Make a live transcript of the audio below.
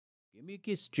me a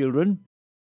kiss, children."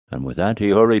 And with that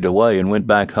he hurried away and went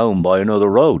back home by another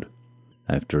road.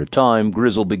 After a time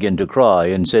Grizzle began to cry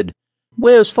and said,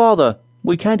 "Where's father?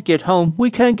 We can't get home, we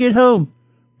can't get home."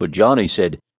 But Johnny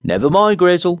said, "Never mind,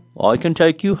 Grizzle, I can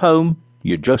take you home.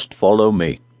 You just follow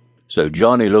me." So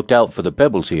Johnny looked out for the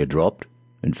pebbles he had dropped,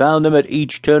 and found them at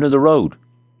each turn of the road,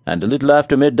 and a little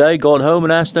after midday got home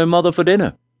and asked their mother for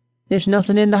dinner. "There's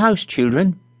nothing in the house,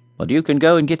 children, but you can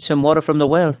go and get some water from the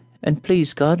well, and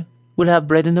please God, we'll have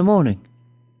bread in the morning."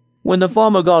 When the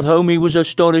farmer got home he was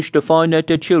astonished to find that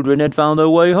the children had found their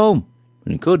way home,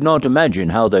 and could not imagine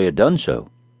how they had done so.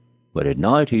 But at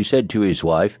night he said to his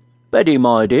wife, "Betty,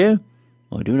 my dear,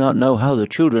 I do not know how the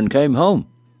children came home,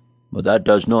 but that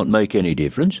does not make any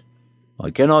difference. I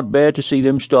cannot bear to see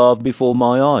them starve before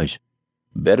my eyes.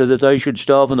 Better that they should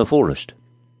starve in the forest.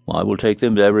 I will take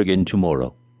them there again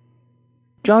tomorrow."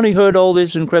 Johnny heard all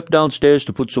this and crept downstairs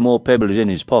to put some more pebbles in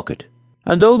his pocket,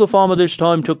 and though the farmer this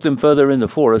time took them further in the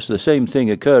forest, the same thing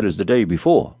occurred as the day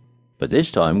before. But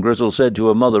this time Grizzle said to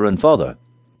her mother and father,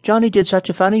 "Johnny did such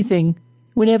a funny thing.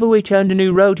 Whenever we turned a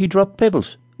new road he dropped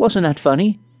pebbles. Wasn't that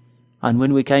funny? And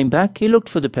when we came back he looked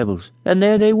for the pebbles, and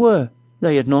there they were.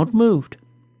 They had not moved."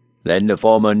 Then the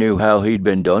farmer knew how he'd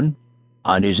been done,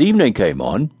 and as evening came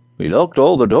on, he locked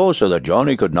all the doors so that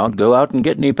Johnny could not go out and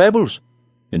get any pebbles.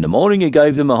 In the morning he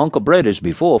gave them a hunk of bread as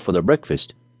before for their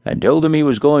breakfast, and told them he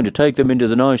was going to take them into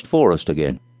the nice forest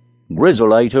again.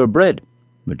 Grizzle ate her bread,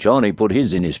 but Johnny put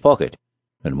his in his pocket,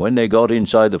 and when they got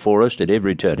inside the forest at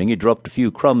every turning he dropped a few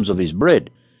crumbs of his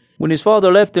bread. When his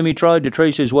father left them he tried to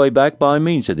trace his way back by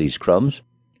means of these crumbs,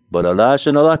 but alas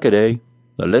and alackaday,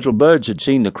 the little birds had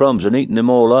seen the crumbs and eaten them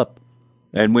all up,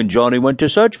 and when Johnny went to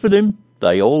search for them,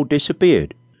 they all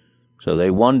disappeared. So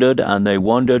they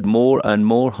wandered more and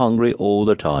more hungry all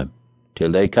the time,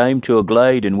 till they came to a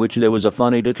glade in which there was a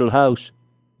funny little house.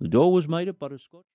 The door was made of butterscotch.